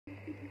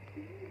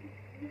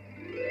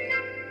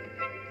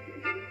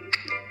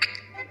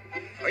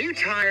you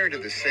tired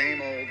of the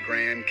same old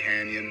Grand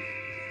Canyon?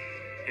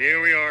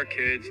 Here we are,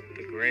 kids.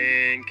 The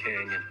Grand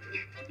Canyon.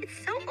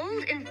 It's so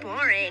old and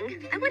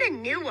boring. I want a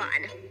new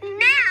one.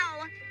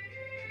 Now!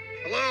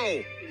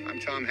 Hello, I'm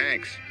Tom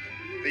Hanks.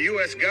 The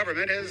U.S.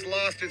 government has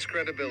lost its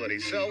credibility,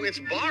 so it's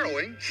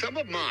borrowing some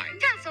of mine.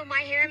 Tousle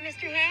my hair,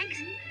 Mr. Hanks.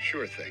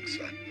 Sure thing,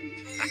 son.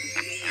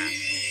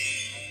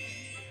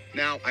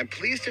 Now, I'm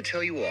pleased to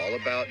tell you all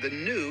about the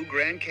new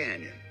Grand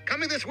Canyon.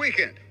 Coming this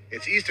weekend.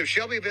 It's east of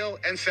Shelbyville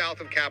and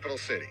south of Capital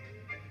City.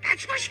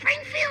 That's where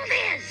Springfield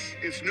is.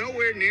 It's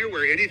nowhere near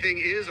where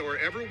anything is or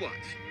ever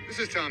was. This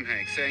is Tom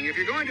Hanks saying if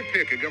you're going to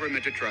pick a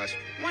government to trust,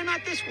 why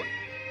not this one?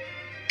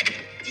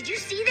 Did you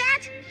see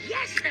that?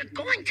 Yes, they're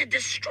going to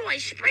destroy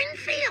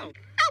Springfield.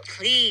 Oh,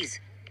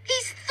 please.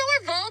 He's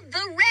Thorvald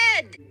the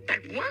Red. But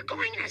we're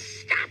going to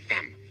stop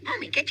them.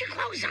 Homie, get your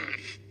clothes on.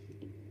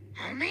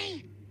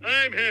 Homie?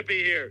 I'm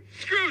happy here.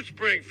 Screw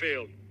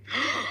Springfield.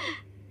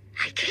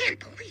 I can't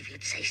believe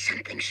you'd say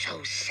something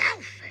so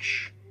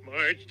selfish.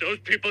 Marge, those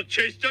people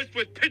chased us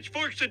with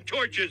pitchforks and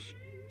torches.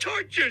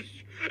 Torches!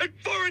 At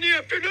 4 in the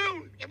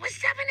afternoon! It was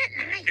 7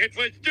 at night. It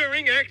was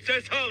during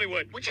Access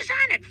Hollywood. Which is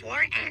on at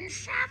 4 and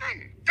 7.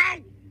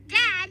 Go!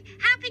 Dad,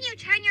 how can you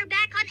turn your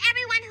back on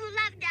everyone who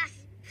loved us?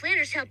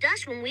 Flanders helped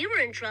us when we were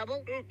in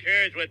trouble. Who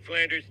cares what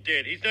Flanders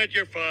did? He's not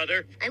your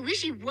father. I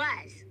wish he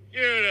was.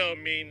 You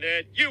don't mean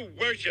that. You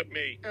worship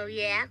me. Oh,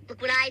 yeah?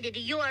 Look what I did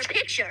to your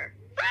picture.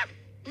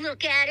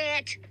 Look at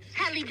it.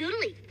 Haddly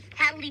doodly.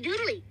 Haddly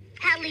doodly.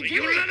 Haddly doodly.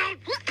 You little...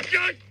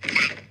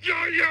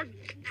 You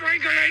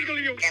strangle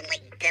you. Diddly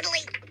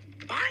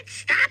diddly. Bart,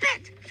 stop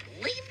it.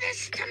 Leave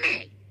this to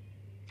me.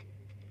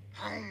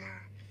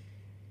 Homer.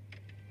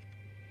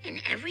 In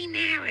every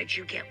marriage,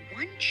 you get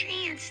one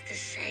chance to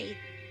say,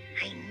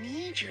 I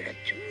need you to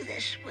do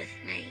this with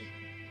me.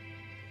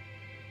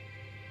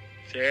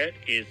 That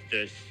is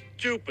the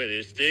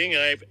stupidest thing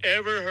I've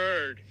ever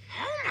heard.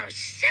 Homer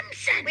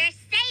Simpson. We're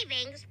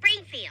saving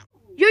Springfield.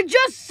 You're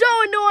just so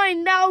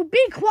annoying now.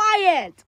 Be quiet.